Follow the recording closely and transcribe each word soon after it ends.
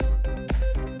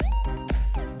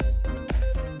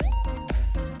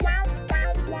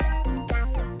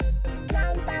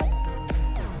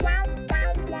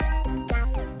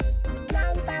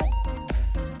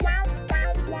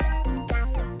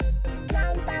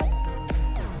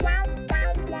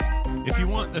if you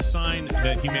want a sign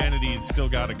that humanity's still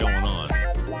got it going on.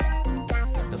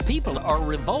 The people are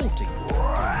revolting.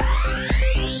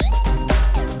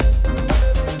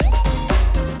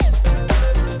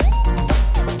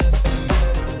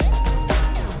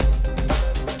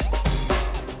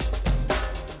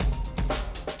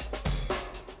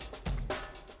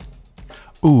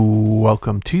 Ooh,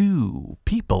 welcome to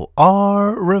People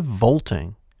Are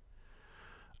Revolting,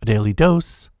 a daily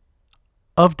dose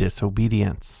of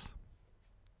disobedience.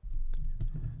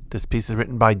 This piece is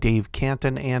written by Dave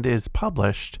Canton and is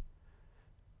published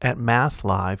at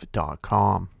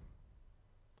masslive.com.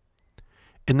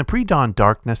 In the pre-dawn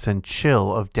darkness and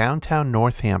chill of downtown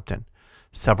Northampton,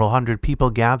 several hundred people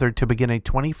gathered to begin a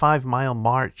 25-mile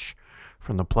march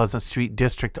from the Pleasant Street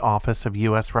District Office of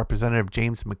U.S. Representative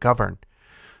James McGovern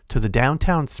to the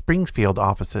downtown Springfield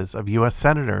offices of U.S.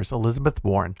 Senators Elizabeth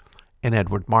Warren and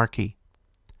Edward Markey,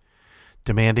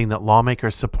 demanding that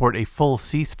lawmakers support a full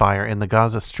ceasefire in the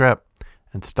Gaza Strip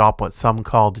and stop what some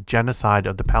called genocide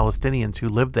of the Palestinians who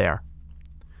live there.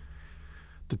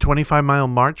 The 25-mile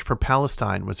March for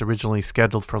Palestine was originally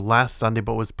scheduled for last Sunday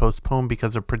but was postponed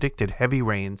because of predicted heavy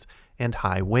rains and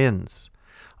high winds,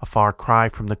 a far cry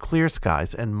from the clear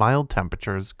skies and mild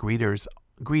temperatures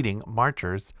greeting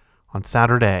marchers on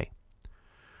Saturday.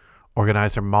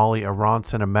 Organizer Molly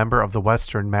Aronson, a member of the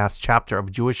Western Mass chapter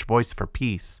of Jewish Voice for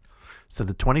Peace, said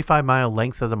the 25-mile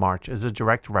length of the march is a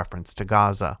direct reference to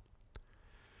Gaza.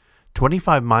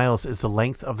 25 miles is the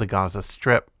length of the Gaza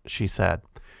Strip, she said,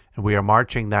 and we are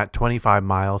marching that 25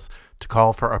 miles to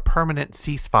call for a permanent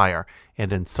ceasefire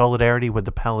and in solidarity with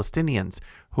the Palestinians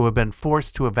who have been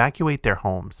forced to evacuate their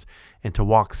homes and to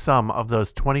walk some of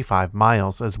those 25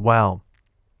 miles as well.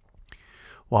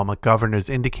 While McGovern has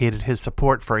indicated his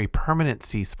support for a permanent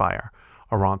ceasefire,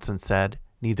 Aronson said,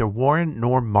 neither Warren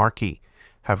nor Markey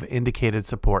have indicated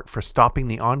support for stopping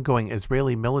the ongoing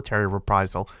Israeli military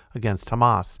reprisal against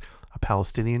Hamas, a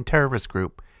Palestinian terrorist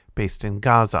group based in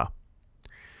Gaza.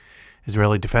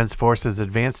 Israeli Defense Forces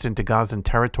advanced into Gazan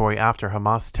territory after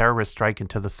Hamas terrorist strike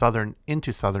into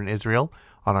southern Israel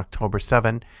on October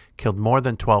 7 killed more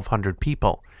than 1,200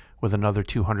 people, with another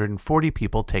 240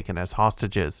 people taken as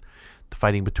hostages. The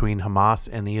fighting between Hamas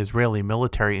and the Israeli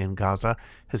military in Gaza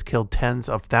has killed tens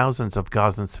of thousands of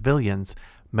Gazan civilians,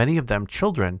 many of them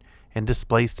children, and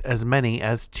displaced as many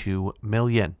as 2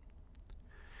 million.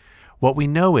 What we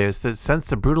know is that since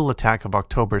the brutal attack of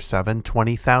October 7,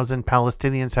 20,000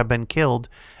 Palestinians have been killed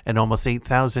and almost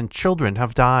 8,000 children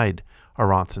have died,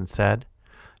 Aronson said.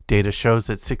 Data shows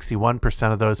that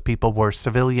 61% of those people were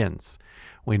civilians.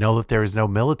 We know that there is no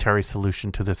military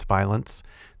solution to this violence.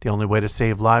 The only way to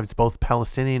save lives, both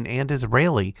Palestinian and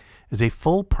Israeli, is a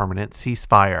full permanent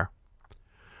ceasefire.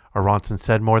 Aronson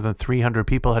said more than 300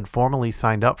 people had formally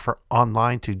signed up for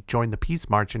online to join the Peace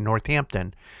March in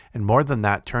Northampton, and more than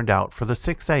that turned out for the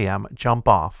 6 a.m.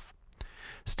 jump-off.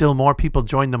 Still more people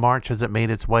joined the march as it made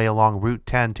its way along Route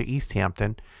 10 to East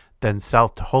Hampton, then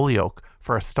south to Holyoke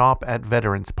for a stop at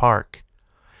Veterans Park.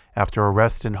 After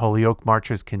arrests in Holyoke,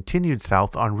 marchers continued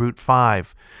south on Route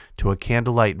 5 to a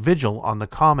candlelight vigil on the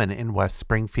Common in West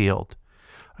Springfield.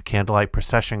 A candlelight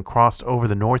procession crossed over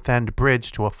the North End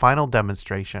Bridge to a final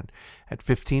demonstration at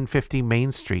 1550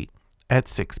 Main Street at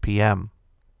 6 p.m.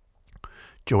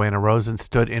 Joanna Rosen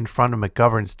stood in front of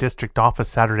McGovern's district office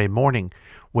Saturday morning,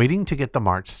 waiting to get the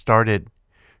march started.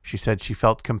 She said she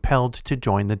felt compelled to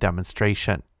join the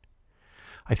demonstration.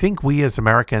 I think we as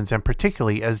Americans, and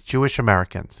particularly as Jewish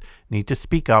Americans, need to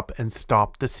speak up and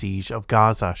stop the siege of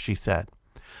Gaza, she said.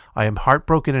 I am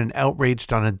heartbroken and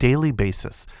outraged on a daily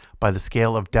basis by the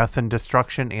scale of death and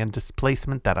destruction and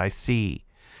displacement that I see.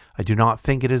 I do not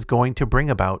think it is going to bring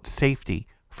about safety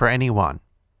for anyone.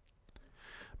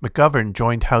 McGovern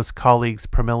joined House colleagues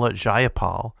Pramila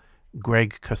Jayapal,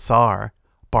 Greg Kassar,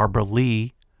 Barbara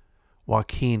Lee,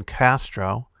 Joaquin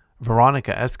Castro,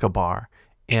 Veronica Escobar,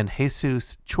 and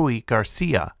Jesus Chuy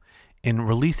Garcia in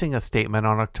releasing a statement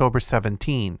on October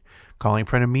 17, calling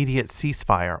for an immediate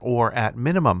ceasefire or, at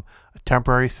minimum, a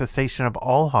temporary cessation of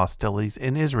all hostilities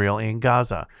in Israel and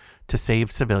Gaza to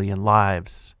save civilian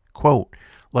lives. Quote,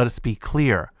 let us be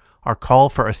clear, our call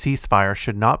for a ceasefire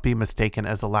should not be mistaken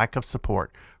as a lack of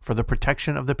support for the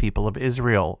protection of the people of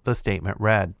Israel, the statement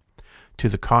read. To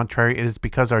the contrary, it is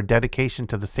because our dedication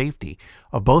to the safety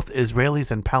of both Israelis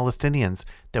and Palestinians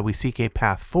that we seek a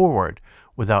path forward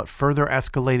without further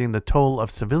escalating the toll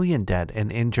of civilian dead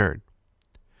and injured.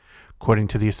 According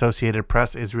to the Associated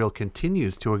Press, Israel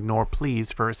continues to ignore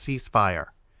pleas for a ceasefire.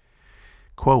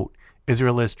 Quote,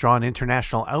 Israel has drawn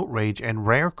international outrage and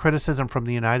rare criticism from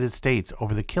the United States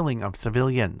over the killing of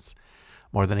civilians.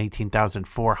 More than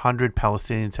 18,400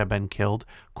 Palestinians have been killed,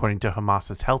 according to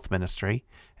Hamas's health ministry,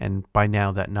 and by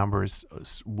now that number is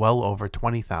well over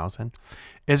 20,000.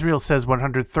 Israel says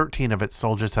 113 of its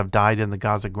soldiers have died in the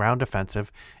Gaza ground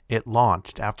offensive it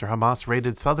launched after Hamas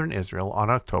raided southern Israel on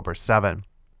October 7.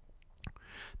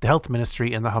 The health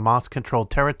ministry in the Hamas-controlled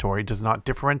territory does not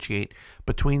differentiate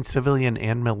between civilian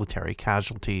and military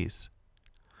casualties.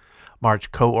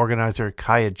 March co-organizer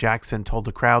Kaya Jackson told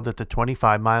the crowd that the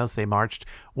 25 miles they marched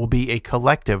will be a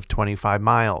collective 25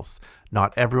 miles.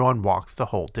 Not everyone walks the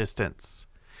whole distance.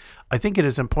 I think it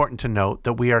is important to note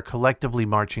that we are collectively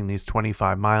marching these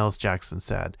 25 miles, Jackson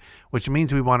said, which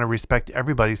means we want to respect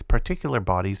everybody's particular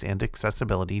bodies and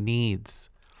accessibility needs.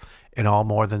 In all,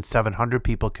 more than 700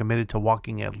 people committed to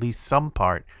walking at least some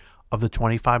part of the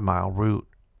 25-mile route.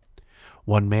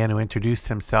 One man who introduced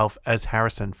himself as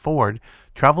Harrison Ford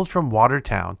traveled from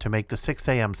Watertown to make the 6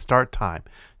 a.m. start time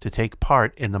to take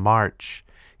part in the march.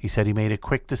 He said he made a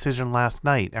quick decision last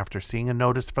night after seeing a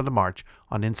notice for the march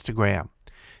on Instagram.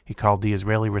 He called the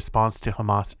Israeli response to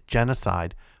Hamas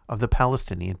genocide of the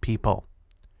Palestinian people.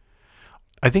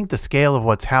 I think the scale of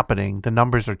what's happening, the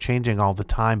numbers are changing all the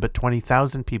time, but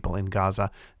 20,000 people in Gaza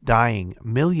dying,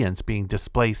 millions being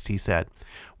displaced, he said.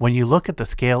 When you look at the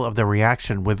scale of the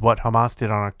reaction with what Hamas did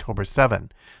on October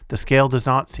 7, the scale does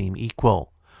not seem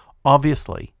equal.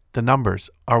 Obviously, the numbers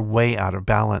are way out of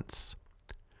balance.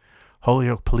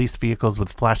 Holyoke police vehicles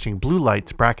with flashing blue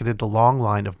lights bracketed the long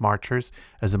line of marchers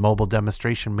as a mobile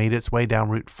demonstration made its way down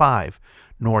Route 5,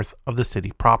 north of the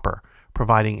city proper,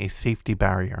 providing a safety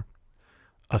barrier.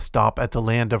 A stop at the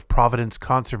Land of Providence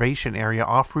Conservation Area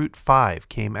off Route 5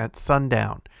 came at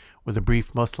sundown, with a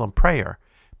brief Muslim prayer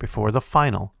before the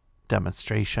final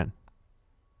demonstration.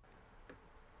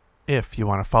 If you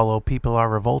want to follow People Are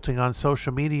Revolting on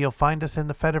social media, you'll find us in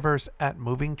the Fediverse at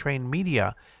Moving Train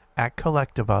Media at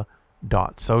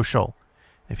collectiva.social.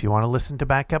 If you want to listen to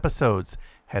back episodes,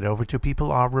 head over to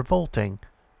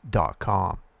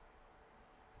peoplearerevolting.com.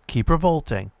 Keep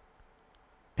revolting,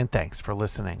 and thanks for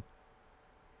listening.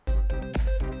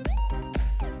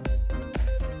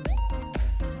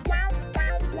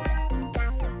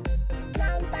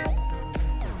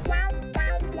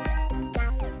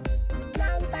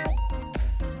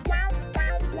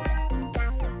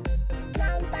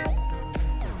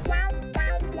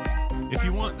 If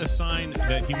you want a sign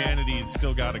that humanity's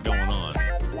still got it going on,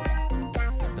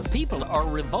 The people are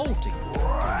revolting.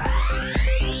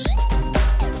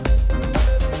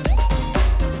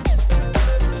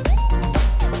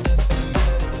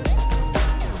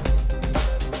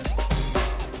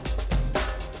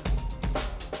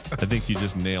 I think you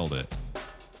just nailed it.